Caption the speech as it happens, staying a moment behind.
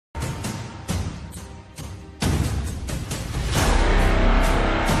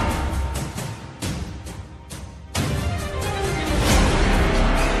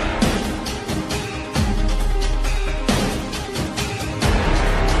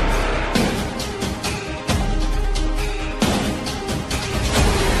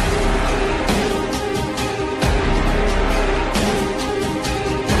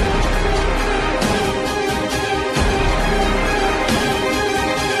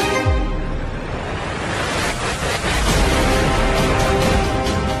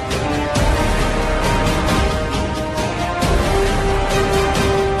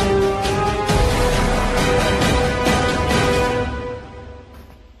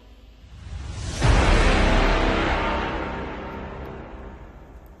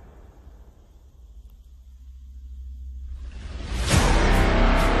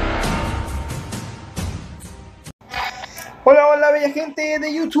Hola bella gente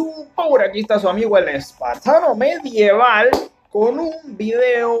de YouTube, por aquí está su amigo el espartano medieval con un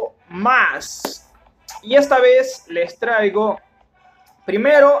video más. Y esta vez les traigo,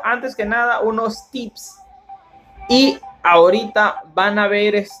 primero, antes que nada, unos tips. Y ahorita van a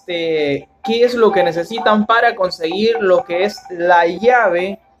ver qué es lo que necesitan para conseguir lo que es la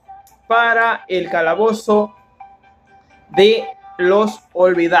llave para el calabozo de los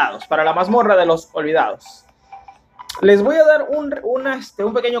olvidados, para la mazmorra de los olvidados. Les voy a dar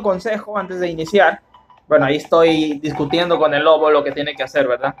un pequeño consejo antes de iniciar. Bueno, ahí estoy discutiendo con el lobo lo que tiene que hacer,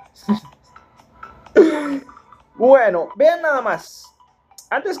 ¿verdad? Bueno, vean nada más.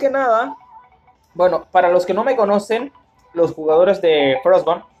 Antes que nada, bueno, para los que no me conocen, los jugadores de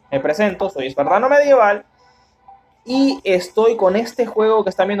Frostborn, me presento, soy espartano medieval y estoy con este juego que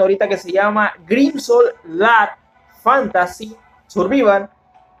están viendo ahorita que se llama Grimsoul Dark Fantasy Survival.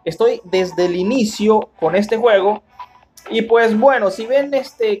 Estoy desde el inicio con este juego. Y pues bueno, si ven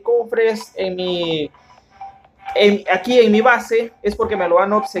cofres aquí en mi base, es porque me lo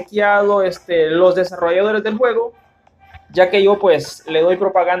han obsequiado los desarrolladores del juego, ya que yo pues le doy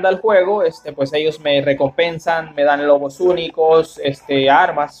propaganda al juego, pues ellos me recompensan, me dan lobos únicos,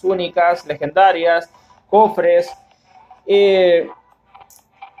 armas únicas, legendarias, cofres,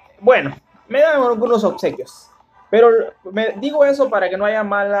 bueno, me dan algunos obsequios, pero me digo eso para que no haya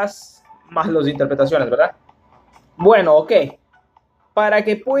malas interpretaciones, ¿verdad? Bueno, ok. Para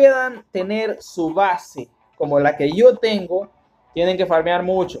que puedan tener su base como la que yo tengo, tienen que farmear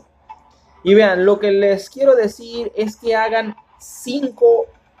mucho. Y vean, lo que les quiero decir es que hagan 5...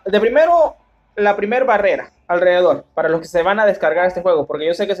 De primero, la primera barrera alrededor, para los que se van a descargar este juego, porque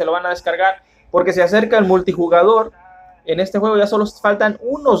yo sé que se lo van a descargar, porque se acerca el multijugador. En este juego ya solo faltan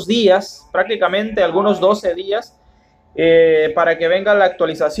unos días, prácticamente algunos 12 días, para que venga la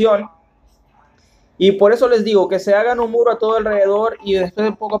actualización. Y por eso les digo que se hagan un muro a todo alrededor y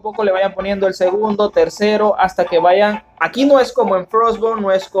después poco a poco le vayan poniendo el segundo, tercero, hasta que vayan. Aquí no es como en Frostborn,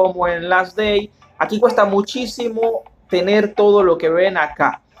 no es como en Last Day. Aquí cuesta muchísimo tener todo lo que ven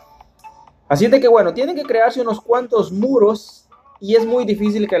acá. Así de que bueno, tienen que crearse unos cuantos muros y es muy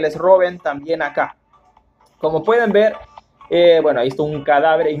difícil que les roben también acá. Como pueden ver, bueno, ahí está un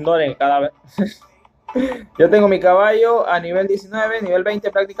cadáver, ignoren el cadáver. Yo tengo mi caballo a nivel 19, nivel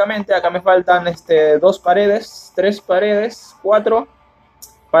 20 prácticamente. Acá me faltan 2 paredes, 3 paredes, 4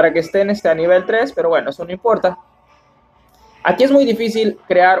 para que estén a nivel 3, pero bueno, eso no importa. Aquí es muy difícil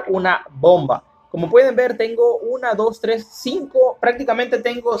crear una bomba. Como pueden ver, tengo 1, 2, 3, 5, prácticamente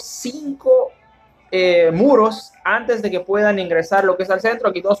tengo 5 muros antes de que puedan ingresar lo que es al centro.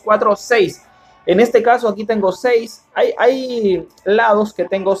 Aquí 2, 4, 6. En este caso aquí tengo 6. Hay lados que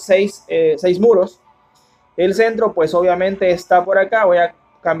tengo 6 muros. El centro pues obviamente está por acá. Voy a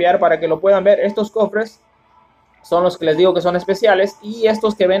cambiar para que lo puedan ver. Estos cofres son los que les digo que son especiales. Y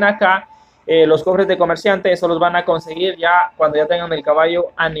estos que ven acá, los cofres de comerciante, eso los van a conseguir ya cuando ya tengan el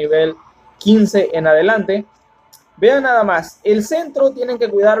caballo a nivel 15 en adelante. Vean nada más. El centro tienen que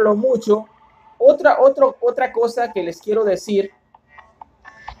cuidarlo mucho. Otra cosa que les quiero decir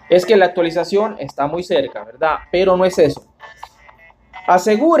es que la actualización está muy cerca, ¿verdad? Pero no es eso.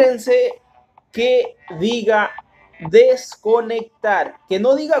 Asegúrense que diga desconectar, que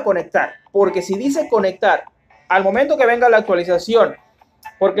no diga conectar, porque si dice conectar, al momento que venga la actualización,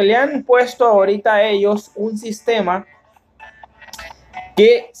 porque le han puesto ahorita a ellos un sistema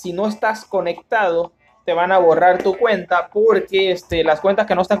que si no estás conectado, te van a borrar tu cuenta, porque las cuentas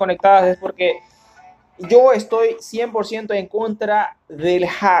que no están conectadas es porque yo estoy 100% en contra del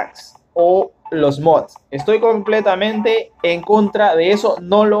hacks o los mods. Estoy completamente en contra de eso,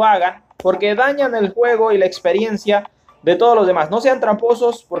 no lo hagan, porque dañan el juego y la experiencia de todos los demás. No sean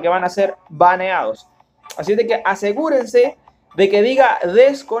tramposos porque van a ser baneados. Así de que asegúrense de que diga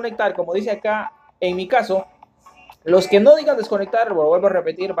desconectar, como dice acá en mi caso. Los que no digan desconectar, lo vuelvo a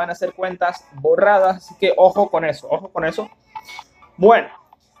repetir, van a ser cuentas borradas. Así que ojo con eso, ojo con eso. Bueno,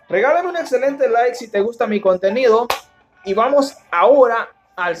 regálame un excelente like si te gusta mi contenido. Y vamos ahora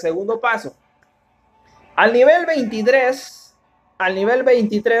al segundo paso. Al nivel 23,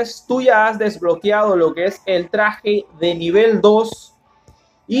 tú ya has desbloqueado lo que es el traje de nivel 2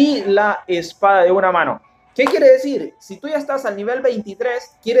 y la espada de una mano. ¿Qué quiere decir? Si tú ya estás al nivel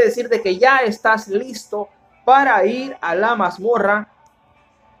 23, quiere decir de que ya estás listo para ir a la mazmorra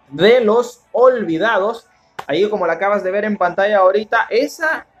de los olvidados. Ahí, como la acabas de ver en pantalla ahorita,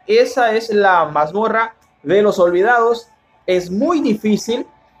 esa es la mazmorra de los olvidados. Es muy difícil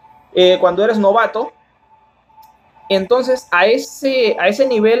cuando eres novato. Entonces a ese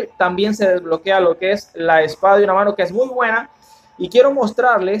nivel también se desbloquea lo que es la espada de una mano, que es muy buena. Y quiero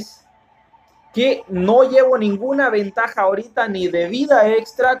mostrarles que no llevo ninguna ventaja ahorita ni de vida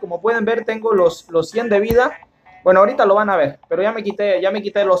extra. Como pueden ver, tengo los 100 de vida. Bueno, ahorita lo van a ver, pero ya me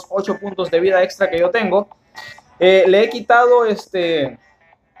quité los 8 puntos de vida extra que yo tengo. Le he quitado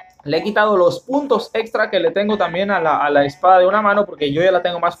los puntos extra que le tengo también a la espada de una mano, porque yo ya la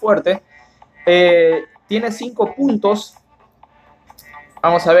tengo más fuerte. Tiene 5 puntos.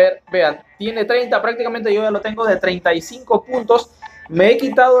 Vamos a ver, vean, tiene 30, prácticamente yo ya lo tengo de 35 puntos. Me he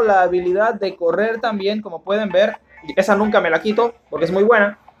quitado la habilidad de correr también, como pueden ver. Esa nunca me la quito porque es muy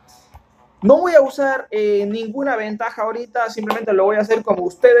buena. No voy a usar ninguna ventaja ahorita, simplemente lo voy a hacer como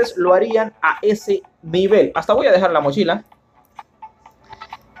ustedes lo harían a ese nivel. Hasta voy a dejar la mochila.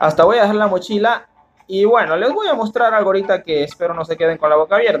 Y bueno, les voy a mostrar algo ahorita que espero no se queden con la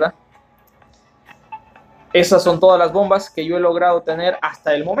boca abierta. Esas son todas las bombas que yo he logrado tener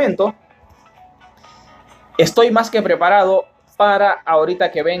hasta el momento. Estoy más que preparado para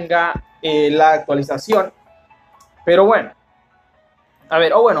ahorita que venga la actualización. Pero bueno. A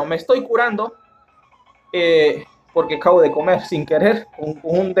ver, bueno, me estoy curando. Porque acabo de comer sin querer. Con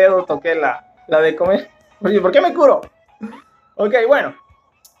un dedo toqué la de comer. Oye, ¿por qué me curo? Ok, bueno.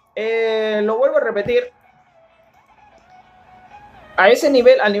 Lo vuelvo a repetir. A ese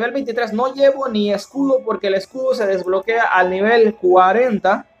nivel, al nivel 23, no llevo ni escudo porque el escudo se desbloquea al nivel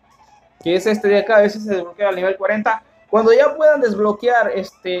 40, que es este de acá. Ese se desbloquea al nivel 40. Cuando ya puedan desbloquear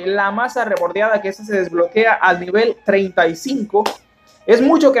la masa rebordeada, que ese se desbloquea al nivel 35, es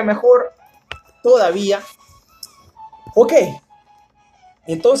mucho que mejor todavía. Ok,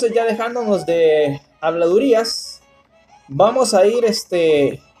 entonces ya dejándonos de habladurías, vamos a ir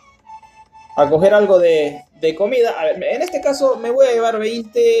a coger algo de comida. A ver, en este caso me voy a llevar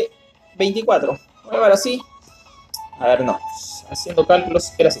 24. Voy a llevar así. A ver, no. Haciendo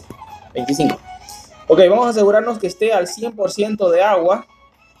cálculos, era así. 25. Ok, vamos a asegurarnos que esté al 100% de agua.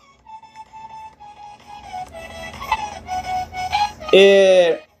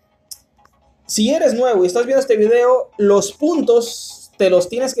 Si eres nuevo y estás viendo este video, los puntos te los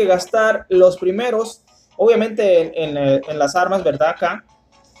tienes que gastar los primeros. Obviamente en las armas, ¿verdad? Acá.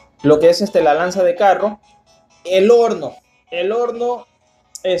 Lo que es la lanza de carro, el horno,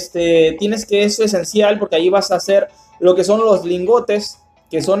 tienes que, es esencial porque ahí vas a hacer lo que son los lingotes,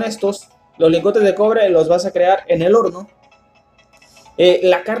 que son estos, los lingotes de cobre los vas a crear en el horno.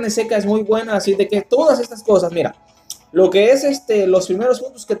 La carne seca es muy buena, así de que todas estas cosas, mira, lo que es los primeros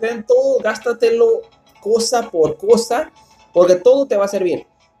puntos que te den todo, gástatelo cosa por cosa, porque todo te va a servir,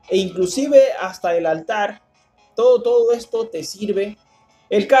 e inclusive hasta el altar, todo esto te sirve.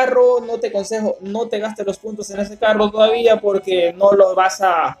 El carro, no te aconsejo, no te gastes los puntos en ese carro todavía porque no lo vas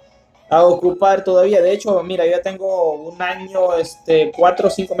a ocupar todavía. De hecho, mira, ya tengo un año, 4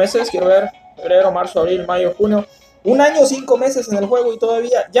 o 5 meses, quiero ver, febrero, marzo, abril, mayo, junio. Un año, 5 meses en el juego y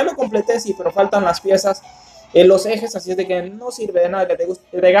todavía, ya lo completé, sí, pero faltan las piezas en los ejes, así es de que no sirve de nada que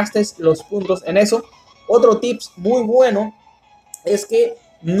te gastes los puntos en eso. Otro tips muy bueno es que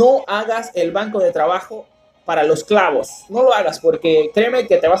no hagas el banco de trabajo para los clavos. No lo hagas porque créeme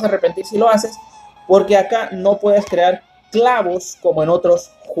que te vas a arrepentir si lo haces, porque acá no puedes crear clavos como en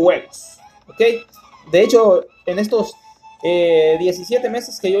otros juegos. ¿Ok? De hecho, en estos 17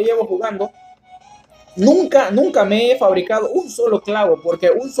 meses que yo llevo jugando, nunca me he fabricado un solo clavo,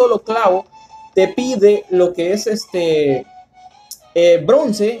 porque un solo clavo te pide lo que es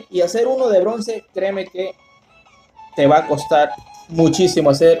bronce, y hacer uno de bronce, créeme que te va a costar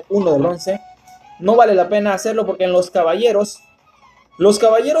muchísimo hacer uno de bronce. No vale la pena hacerlo porque en los caballeros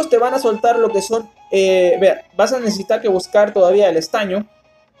te van a soltar lo que son, vea, vas a necesitar que buscar todavía el estaño.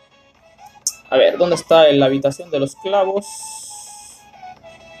 A ver, ¿dónde está la habitación de los clavos?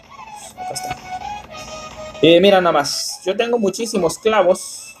 Acá está. Mira nada más, yo tengo muchísimos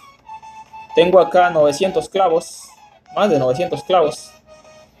clavos. Tengo acá 900 clavos, más de 900 clavos.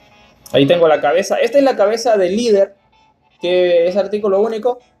 Ahí tengo la cabeza. Esta es la cabeza del líder, que es artículo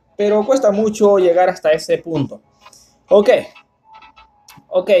único, pero cuesta mucho llegar hasta ese punto. Ok,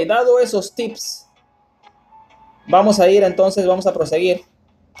 dado esos tips, vamos a ir entonces, vamos a proseguir.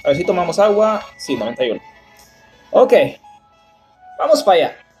 A ver si tomamos agua. Sí, 91. Ok, vamos para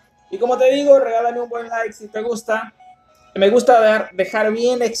allá. Y como te digo, regálame un buen like si te gusta. Me gusta dejar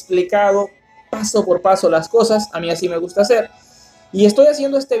bien explicado paso por paso las cosas. A mí así me gusta hacer. Y estoy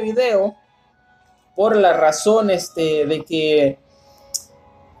haciendo este video por la razón de que...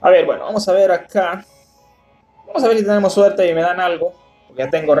 A ver, bueno, vamos a ver acá. Vamos a ver si tenemos suerte y me dan algo, porque ya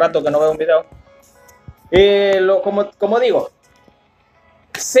tengo rato que no veo un video. Como digo,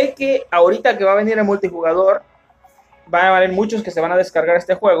 sé que ahorita que va a venir el multijugador, van a haber muchos que se van a descargar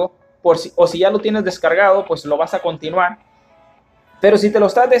este juego. O si ya lo tienes descargado, pues lo vas a continuar. Pero si te lo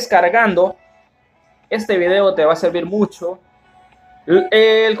estás descargando, este video te va a servir mucho.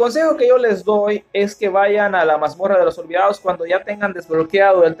 El consejo que yo les doy es que vayan a la mazmorra de los olvidados cuando ya tengan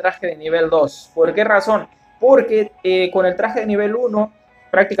desbloqueado el traje de nivel 2. ¿Por qué razón? Porque con el traje de nivel 1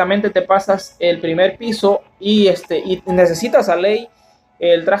 prácticamente te pasas el primer piso y necesitas a ley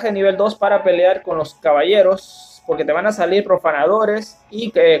el traje de nivel 2 para pelear con los caballeros, porque te van a salir profanadores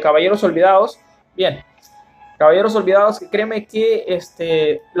y caballeros olvidados. Bien, caballeros olvidados, que créeme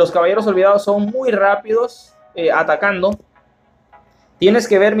que los caballeros olvidados son muy rápidos atacando. Tienes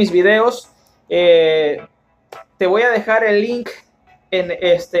que ver mis videos. Te voy a dejar el link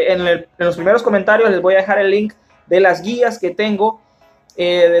en los primeros comentarios. Les voy a dejar el link de las guías que tengo,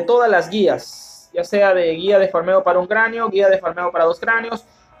 de todas las guías, ya sea de guía de farmeo para un cráneo, guía de farmeo para 2 cráneos,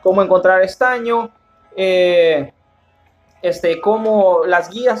 cómo encontrar estaño, como las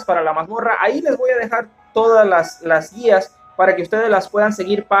guías para la mazmorra. Ahí les voy a dejar todas las guías para que ustedes las puedan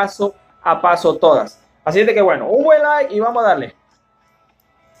seguir paso a paso todas. Así de que bueno, un buen like y vamos a darle.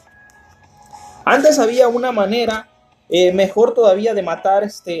 Antes había una manera mejor todavía de matar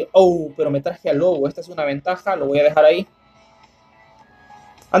pero me traje al lobo. Esta es una ventaja, lo voy a dejar ahí.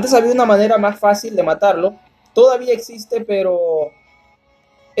 Antes había una manera más fácil de matarlo. Todavía existe, pero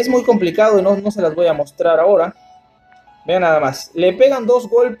es muy complicado y no se las voy a mostrar ahora. Vean nada más. Le pegan 2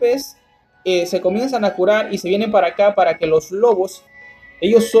 golpes, se comienzan a curar y se vienen para acá para que los lobos,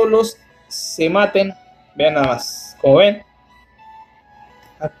 ellos solos, se maten. Vean nada más. Como ven.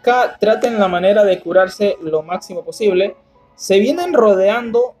 Acá traten la manera de curarse lo máximo posible. Se vienen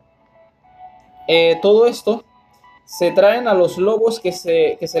rodeando todo esto. Se traen a los lobos que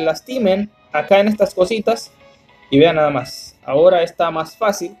se lastimen acá en estas cositas. Y vean nada más. Ahora está más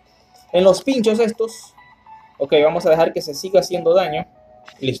fácil. En los pinchos estos. Ok, vamos a dejar que se siga haciendo daño.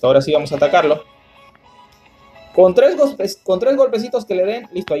 Listo, ahora sí vamos a atacarlo. Con tres golpecitos que le den.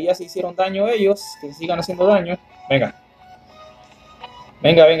 Listo, ahí ya se hicieron daño ellos. Que se sigan haciendo daño. Venga.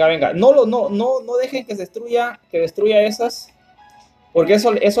 Venga, venga, venga. No dejen que destruya esas. Porque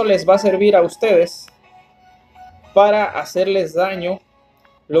eso les va a servir a ustedes para hacerles daño.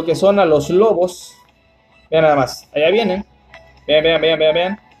 Lo que son a los lobos. Vean nada más. Allá vienen. Vean, vean, vean, vean,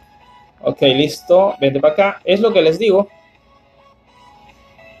 vean. Ok, listo. Vente para acá. Es lo que les digo.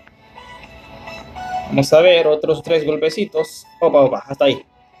 Vamos a ver. Otros 3 golpecitos. Opa, opa. Hasta ahí.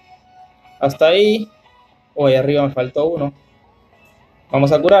 Hasta ahí. Oh, ahí arriba me faltó uno.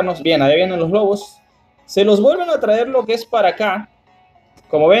 Vamos a curarnos. Bien, ahí vienen los lobos. Se los vuelven a traer lo que es para acá.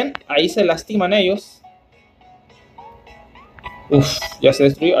 Como ven, ahí se lastiman ellos. Uf, ya se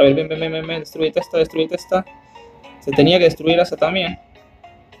destruyó. A ver, ven, ven, ven, ven. Destruyete esta, destruyete esta. Se tenía que destruir esa también.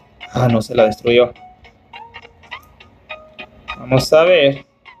 Ah, no, se la destruyó. Vamos a ver.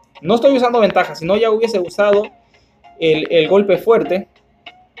 No estoy usando ventaja, si no ya hubiese usado el golpe fuerte.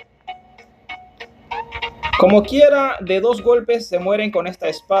 Como quiera, de 2 golpes se mueren con esta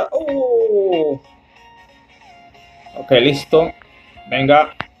espada. Ok, listo.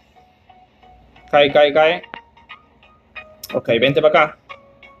 Venga. Cae, cae, cae. Ok, vente para acá.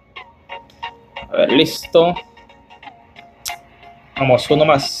 A ver, listo. Vamos, uno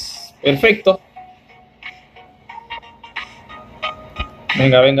más. Perfecto.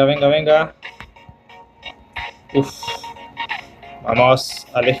 Venga, venga, venga, venga. Uf. Vamos,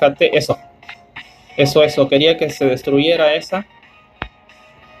 aléjate. Eso. Eso. Quería que se destruyera esa.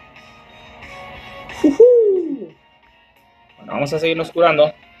 Bueno, vamos a seguirnos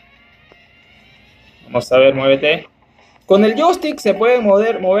curando. Vamos a ver, muévete. Con el joystick se puede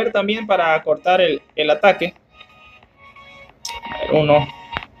mover también para cortar el ataque. A ver, uno.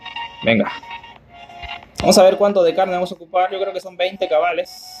 Venga. Vamos a ver cuánto de carne vamos a ocupar. Yo creo que son 20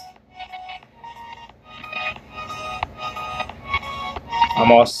 cabales.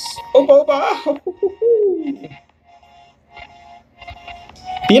 Vamos. ¡Opa, opa!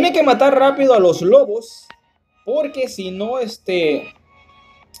 Tiene que matar rápido a los lobos. Porque si no,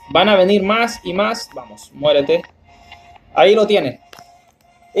 van a venir más y más. Vamos, muérete. Ahí lo tiene.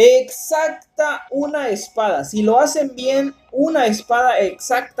 Exacta una espada. Si lo hacen bien, una espada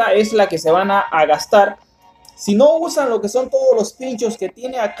exacta es la que se van a gastar. Si no usan lo que son todos los pinchos que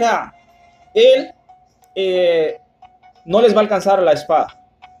tiene acá, él no les va a alcanzar la espada.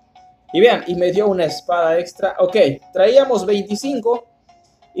 Y vean, y me dio una espada extra. Ok, traíamos 25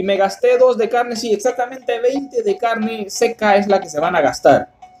 y me gasté 2 de carne. Sí, exactamente 20 de carne seca es la que se van a gastar.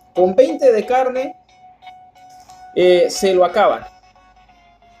 Con 20 de carne se lo acaban.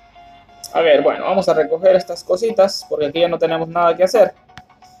 A ver, bueno, vamos a recoger estas cositas porque aquí ya no tenemos nada que hacer.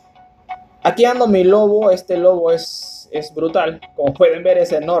 Aquí ando mi lobo. Este lobo es brutal. Como pueden ver,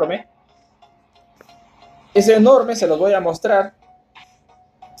 es enorme. Es enorme, se los voy a mostrar.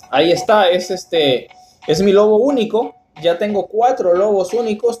 Ahí está, es Es mi lobo único. Ya tengo 4 lobos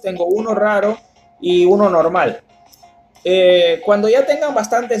únicos. Tengo uno raro y uno normal. Cuando ya tengan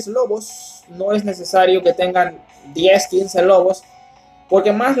bastantes lobos, no es necesario que tengan 10, 15 lobos,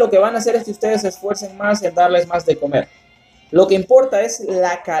 porque más lo que van a hacer es que ustedes se esfuercen más en darles más de comer. Lo que importa es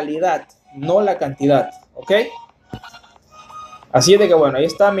la calidad, no la cantidad, ¿ok? Así es de que bueno, ahí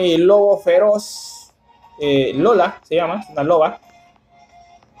está mi lobo feroz, Lola se llama, una loba.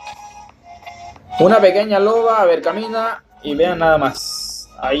 Una pequeña loba, a ver, camina y vean nada más.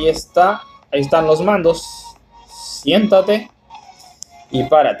 Ahí está, ahí están los mandos. Siéntate y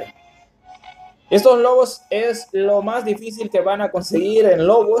párate. Estos lobos es lo más difícil que van a conseguir en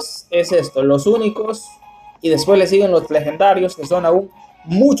lobos, es esto, los únicos, y después le siguen los legendarios, que son aún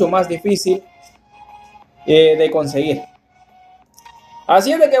mucho más difícil de conseguir.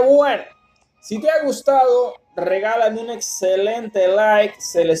 Así es de que bueno, si te ha gustado, regálame un excelente like,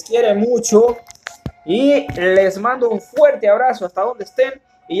 se les quiere mucho, y les mando un fuerte abrazo hasta donde estén,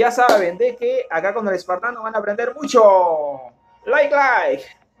 y ya saben de que acá con el espartano van a aprender mucho. Like,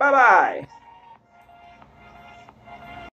 bye bye.